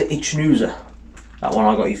 Was it Ichnusa? That one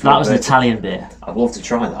I got you for. That was an Italian beer. I'd love to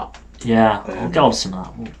try that. Yeah, we'll get on to some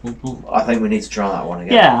of that. We'll... I think we need to try that one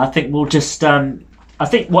again. Yeah, I think we'll just. I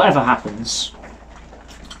think whatever happens.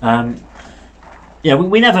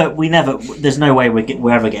 We never. There's no way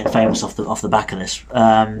we're ever getting famous off the back of this.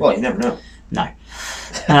 Well, you never know. No.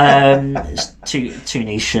 It's too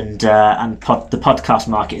niche, and the podcast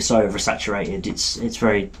market is so oversaturated. It's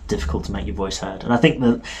very difficult to make your voice heard. And I think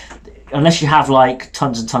that unless you have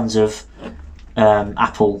tons and tons of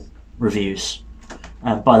Apple reviews.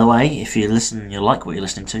 By the way, if you listen and you like what you're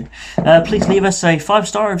listening to, please leave us a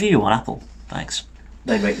 5-star review on Apple. Thanks.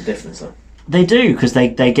 They make the difference, though. They do, because they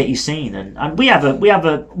get you seen, and we have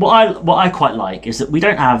what I quite like is that we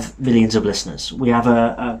don't have millions of listeners. We have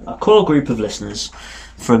a core group of listeners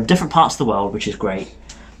from different parts of the world, which is great.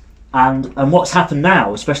 And what's happened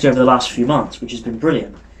now, especially over the last few months, which has been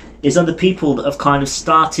brilliant, is other people that have kind of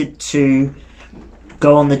started to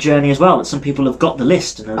go on the journey as well. That some people have got the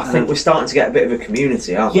list, and I think we're starting to get a bit of a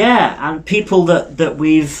community, aren't we? Yeah, and people that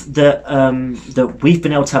we've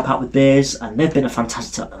been able to help out with beers, and they've been a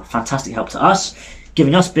fantastic help to us.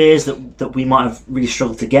 giving us beers that we might have really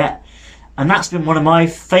struggled to get. And that's been one of my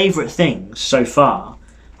favourite things so far,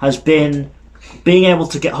 has been being able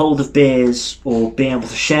to get hold of beers or being able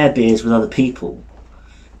to share beers with other people.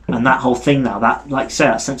 And that whole thing now, that, like say,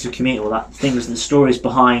 that sense of community, or that things, the stories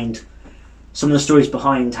behind, some of the stories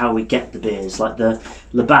behind how we get the beers, like the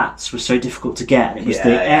Labatt's was so difficult to get, and it was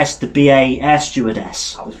the BA air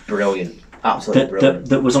stewardess. That was brilliant, absolutely brilliant.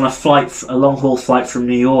 That was on a long haul flight from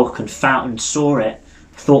New York, and Fountain saw it,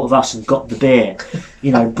 thought of us, and got the beer.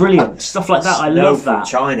 You know, brilliant stuff like that. I love that.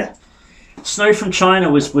 China. Snow from China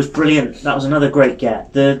was brilliant. That was another great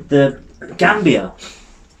get. The Gambia.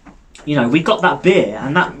 You know, we got that beer,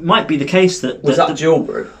 and that might be the case that Was that dual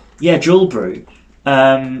brew? Yeah, dual brew.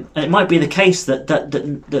 And it might be the case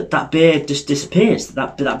that beer just disappears.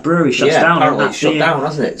 That brewery shuts down. Apparently and it's shut down,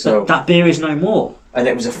 hasn't it? So that beer is no more. And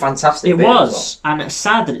it was a fantastic beer. It was, and it's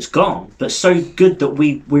sad that it's gone, but so good that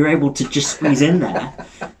we were able to just squeeze in there,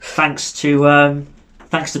 thanks to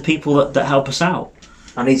people that help us out.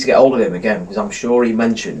 I need to get hold of him again, because I'm sure he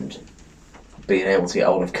mentioned being able to get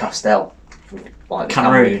hold of Castell, like the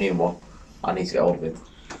Cameroonian one. I need to get hold of him.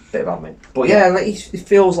 Bit of admin. But yeah, like, it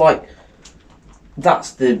feels like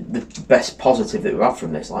that's the best positive that we have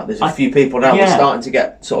from this. Like, there's a few people now that are starting to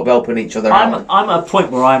get sort of helping each other out. I'm at a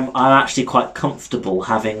point where I'm actually quite comfortable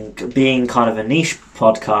being kind of a niche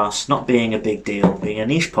podcast, not being a big deal, being a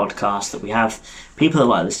niche podcast that we have people that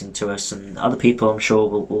like listening to us, and other people I'm sure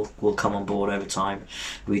will come on board over time.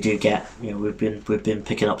 We do get, you know, we've been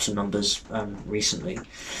picking up some numbers recently.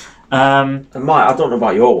 And I don't know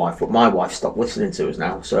about your wife, but my wife stopped listening to us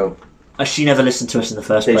now, so. She never listened to us in the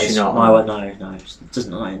first place. She not? My wife, no,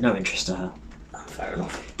 doesn't, no interest to her. Fair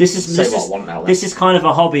enough. This is kind of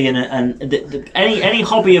a hobby, and any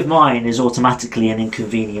hobby of mine is automatically an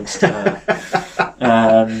inconvenience to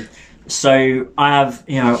her. So I have,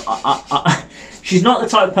 you know, she's not the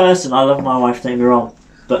type of person. I love my wife, don't get me wrong,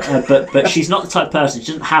 but she's not the type of person. She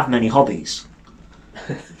doesn't have many hobbies.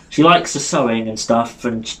 She likes the sewing and stuff,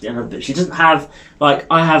 but she doesn't have, like,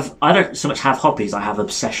 I don't so much have hobbies, I have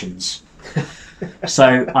obsessions.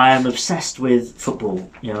 So I am obsessed with football.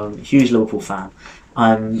 You know, I'm a huge Liverpool fan.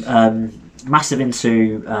 I'm massive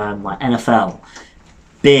into like NFL,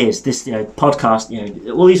 beers, this, you know, podcast, you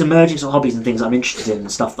know, all these emerging sort of hobbies and things I'm interested in,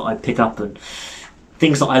 and stuff that I pick up, and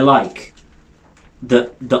things that I like,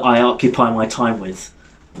 that I occupy my time with,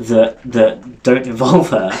 that don't involve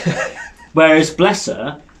her. Whereas, bless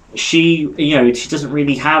her, she doesn't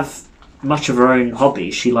really have much of her own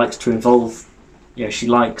hobbies. She likes to involve, you know, she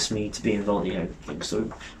likes me to be involved, you know. So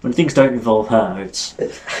when things don't involve her, it's a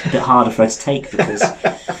bit harder for her to take, because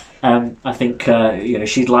I think you know,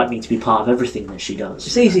 she'd like me to be part of everything that she does.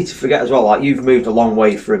 It's easy to forget as well. Like, you've moved a long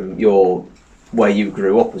way from where you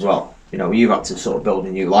grew up as well. You know, you've had to sort of build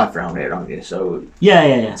a new life around here, haven't you? So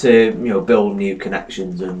yeah. To, you know, build new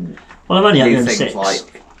connections and I'm only new at the things M6.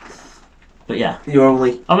 like. But yeah,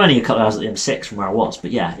 I'm only a couple of hours at the M6 from where I was.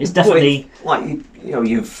 But yeah, it's definitely like you know,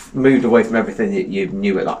 you've moved away from everything that you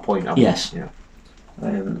knew at that point. Haven't yes. You?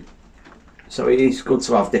 Yeah. So it is good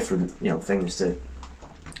to have different, you know, things to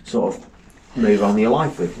sort of move on your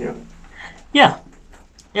life with. You know. Yeah,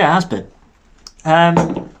 it has been.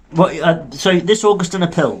 So this Augustina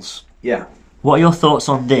Pils. Yeah. What are your thoughts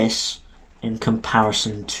on this in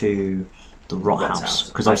comparison to the Rot House?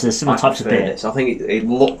 Because obviously there's similar types of beer. This. I think it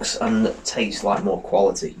looks and tastes like more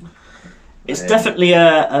quality. It's definitely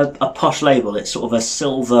a posh label. It's sort of a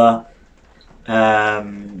silver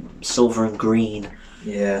and green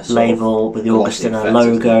label with the Augustina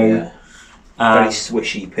logo. Yeah. Very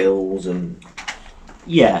swishy pills and.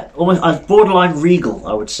 Yeah, almost borderline regal,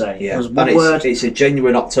 I would say. Yeah, and it's a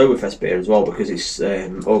genuine Oktoberfest beer as well, because it's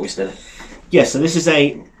Augustina. Yeah, so this is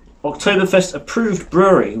a Oktoberfest approved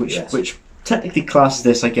brewery, which technically classes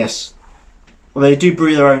this, I guess. Well, they do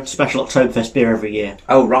brew their own special Oktoberfest beer every year.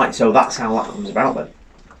 Oh, right, so that's how that comes about then.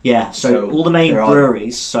 Yeah, so all the main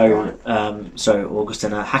breweries, so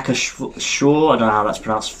Augustina, Hacker-Shaw, I don't know how that's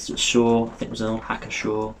pronounced, Shaw, I think it was on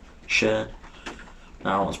Hacker-Shaw, Schern, I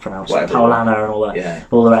don't know what's pronounced, Paulana and all that,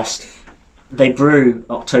 all the rest. They brew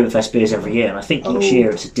Oktoberfest beers every year, and I think each year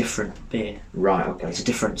it's a different beer. Right, okay. It's a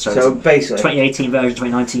different, so it's basically 2018 version,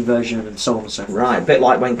 2019 version, and so on and so forth. Right, a bit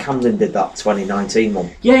like when Camden did that 2019 one.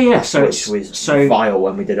 Yeah, so which was vile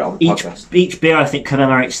when we did it on the podcast. Each beer, I think,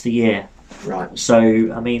 commemorates the year. Right. So,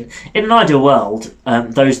 I mean, in an ideal world,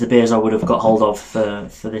 those are the beers I would have got hold of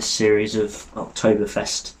for this series of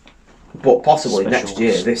Oktoberfest. But possibly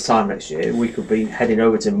specials. this time next year, we could be heading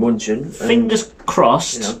over to Munchen. Fingers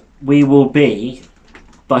crossed, you know, we will be,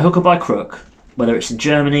 by hook or by crook, whether it's in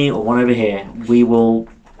Germany or one over here, we will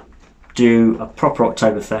do a proper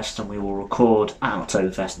Oktoberfest, and we will record at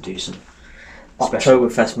Oktoberfest and do some special.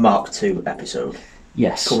 Oktoberfest Mark II episode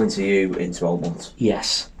Yes. coming to you in 12 months.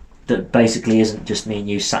 Yes. That basically isn't just me and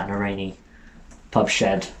you sat in a rainy pub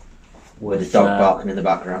shed with With a dog barking in the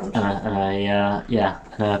background. and a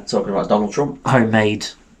Talking about Donald Trump. homemade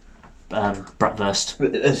bratwurst.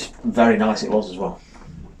 It's very nice it was as well.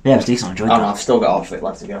 Yeah, it was decent. I enjoyed And that. I've still got half of it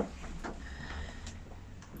left to go.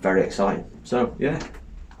 Very exciting. So, yeah.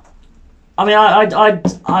 I mean,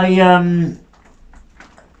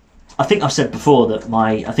 I think I've said before that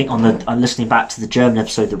I think on listening back to the German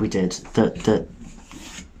episode that we did, that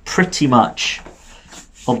pretty much,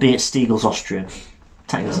 albeit Stiegel's Austrian,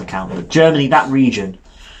 technically doesn't count, but Germany, that region,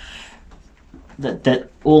 that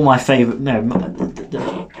all my favourite,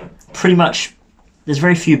 pretty much, there's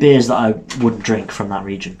very few beers that I wouldn't drink from that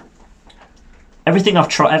region. Everything I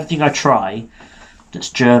try, that's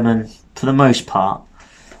German for the most part.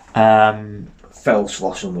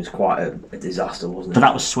 Feldschlossen was quite a disaster, wasn't it? But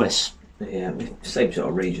that was Swiss. Yeah, same sort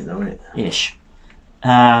of region though, isn't it? Ish.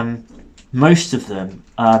 Most of them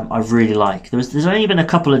I really like. There's only been a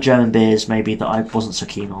couple of German beers maybe that I wasn't so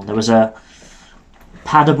keen on. There was a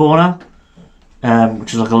Paderborner,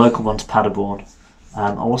 which is like a local one to Paderborn.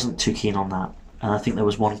 I wasn't too keen on that. And I think there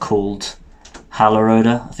was one called Hallerode,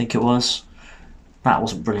 I think it was. That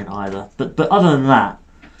wasn't brilliant either. But other than that,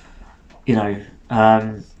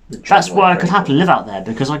 that's why I could happily live out there,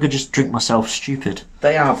 because I could just drink myself stupid.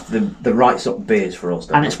 They have the right sort of beers for us,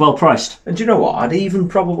 don't And they? it's well priced. And do you know what? I'd even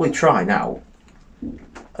probably try now.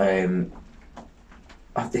 In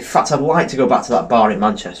fact, I'd like to go back to that bar in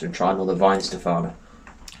Manchester and try another Weihenstephaner.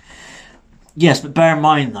 Yes, but bear in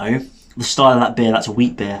mind though, the style of that beer, that's a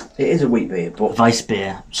wheat beer. It is a wheat beer, but Weiss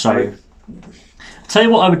beer. So, I'll tell you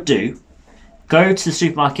what I would do. Go to the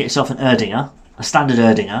supermarket yourself an Erdinger, a standard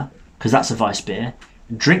Erdinger, because that's a Weiss beer.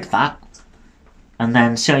 Drink that, and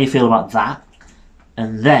then see how you feel about that,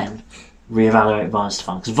 and then reevaluate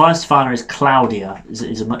Weihenstephaner. Because Weihenstephaner is cloudier,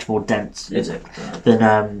 is a much more dense. is it?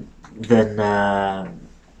 Than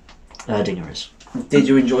Erdinger is. Did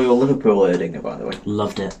you enjoy your Liverpool Erdinger, by the way?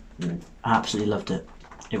 Loved it. Absolutely loved it.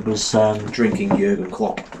 It was Drinking Jurgen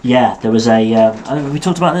Klopp. yeah. There was a we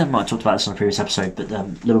talked about this. I might have talked about this on a previous episode, but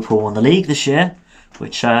Liverpool won the league this year,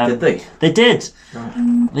 which Did they? They did.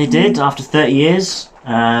 Right. They did after 30 years.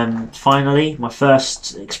 Finally, my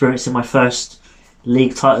first experience in my first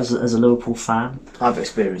league title as a Liverpool fan. I've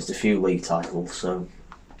experienced a few league titles, so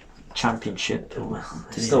Championship.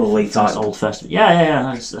 it's still a league First, title. old first.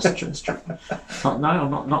 Yeah. That's true. That's true. I'm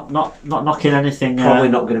not knocking anything. Probably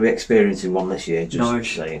not going to be experiencing one this year. Just No.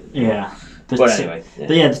 saying. Yeah. But anyway, yeah.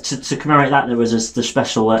 But yeah, to commemorate that, there was the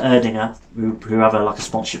special Erdinger, who have a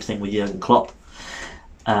sponsorship thing with Jurgen Klopp,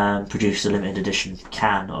 produced a limited edition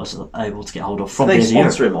can I was able to get hold of from they Beers of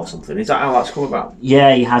Europe. sponsor him or something? Is that how that's come about?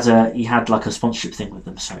 Yeah, he had like a sponsorship thing with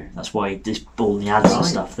them, so that's why this all the ads and Right.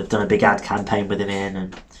 stuff. They've done a big ad campaign with him in,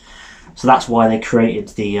 and so that's why they created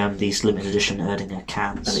these limited edition Erdinger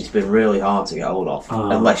cans. And it's been really hard to get hold of,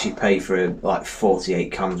 Oh. unless you pay for like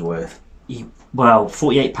 48 cans worth. Well,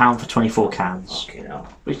 £48 for 24 cans, Fucking hell.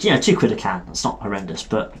 which £2 a can. That's not horrendous,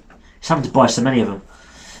 but it's having to buy so many of them.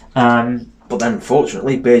 But then,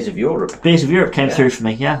 fortunately, Beers of Europe. Beers of Europe came Yeah. through for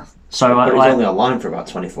me, yeah. So But it was I only online for about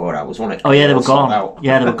 24 hours, wasn't it? oh yeah, they were It was sold gone. out.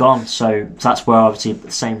 Yeah, they were gone. So that's where obviously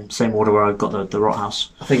the same order where I got the Rot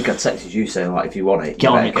House. I think I texted you saying, like, if you want it, Get you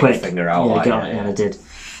on better it get quick. your finger out. Yeah, like, get on it. Yeah, I did.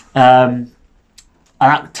 And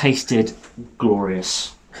that tasted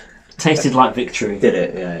glorious. Tasted like victory. Did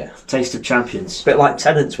it? Yeah. Taste of champions. Bit like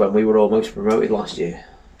Tenants when we were almost promoted last year,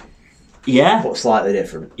 Yeah, but slightly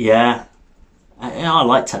different. yeah. I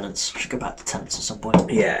like Tenants. Should go back to Tenants at some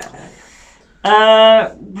point. Yeah.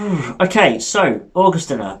 Okay, so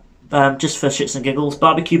Augustiner, just for shits and giggles,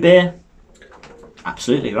 barbecue beer.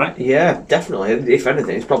 Absolutely right. Yeah, definitely. If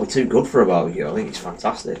anything, it's probably too good for a barbecue. I think it's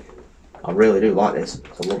fantastic. I really do like this.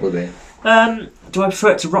 It's a lovely beer. Do I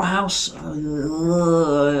prefer it to Rot House? I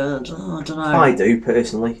don't know. I do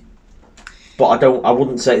personally, but I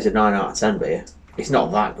wouldn't say it's a 9 out of 10 beer. It's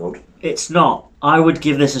not that good. It's not. I would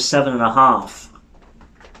give this a 7.5.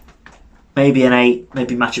 Maybe an 8.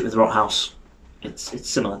 Maybe match it with Rot House. It's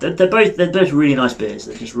similar. They're both really nice beers.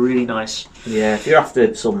 They're just really nice. Yeah, if you're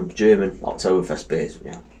after some German Oktoberfest beers,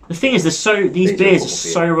 yeah. The thing is, these These are beers are cool,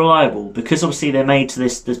 so reliable because obviously they're made to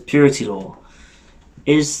this purity law.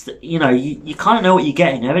 Is that, you kind of know what you're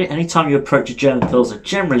getting. Anytime you approach a German Pilsner,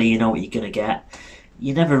 generally you know what you're going to get.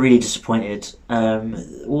 You're never really disappointed.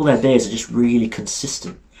 All their beers are just really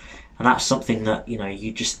consistent, and that's something that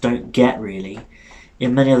you just don't get really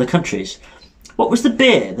in many other countries. What was the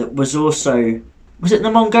beer that was also? Was it the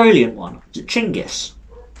Mongolian one? Was it Chingis?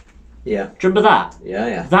 Yeah. Do you remember that?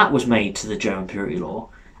 Yeah. That was made to the German purity law.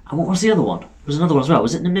 And what was the other one? There was another one as well.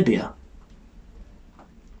 Was it Namibia?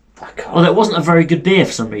 I can't. Although it wasn't a very good beer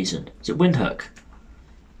for some reason. Was it Windhoek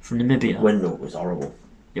from Namibia? Windhoek was horrible.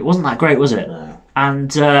 It wasn't that great, was it? No.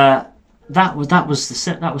 And that was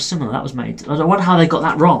similar. That was made. I wonder how they got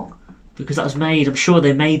that wrong, because that was made. I'm sure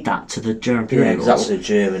they made that to the German purity Yeah, because that laws. was a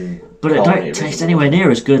German. But it colony don't taste originally. anywhere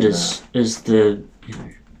near as good as the.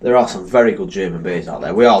 There are some very good German beers out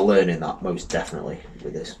there. We are learning that most definitely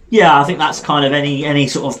with this. Yeah, I think that's kind of any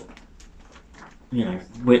sort of.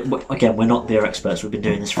 We're not beer experts. We've been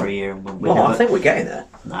doing this for a year, and I think we're getting there.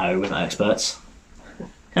 No, we're not experts.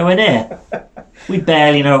 Nowhere near. We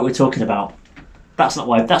barely know what we're talking about. That's not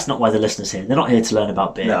why the listeners here. They're not here to learn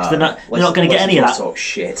about beer. 'Cause they're not going to get any of that. Talk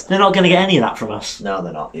shit. They're not going to get any of that from us. No,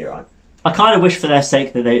 they're not. You're right. I kind of wish for their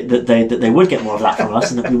sake that they would get more of that from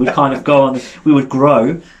us, and that we would kind of go on. We would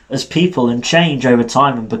grow as people and change over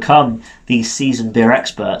time and become these seasoned beer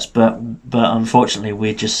experts. But unfortunately,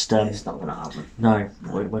 we're just It's not going to happen. no,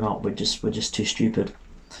 we're not. We're just too stupid.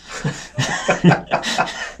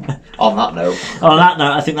 On that note. On that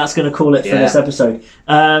note, I think that's going to call it for this episode.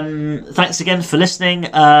 Thanks again for listening.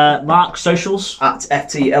 Mark, socials? At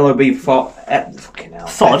FTLOB fucking hell.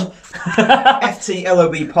 FOD?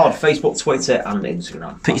 FTLOB Pod, Facebook, Twitter, and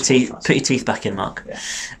Instagram. Put your teeth back in, Mark.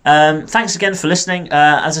 Yeah. Thanks again for listening.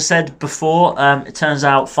 As I said before, it turns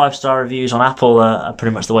out 5-star reviews on Apple are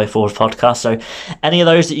pretty much the way forward for podcasts. So any of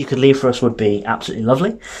those that you could leave for us would be absolutely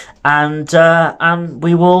lovely. And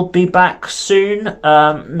we will be back soon.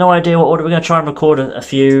 No idea what order. We're going to try and record a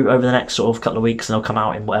few over the next sort of couple of weeks, and they'll come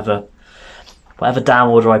out in whatever damn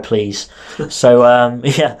order I please. So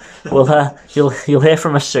you'll hear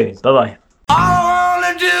from us soon. Bye bye. All I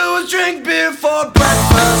wanna do is drink beer for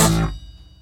breakfast.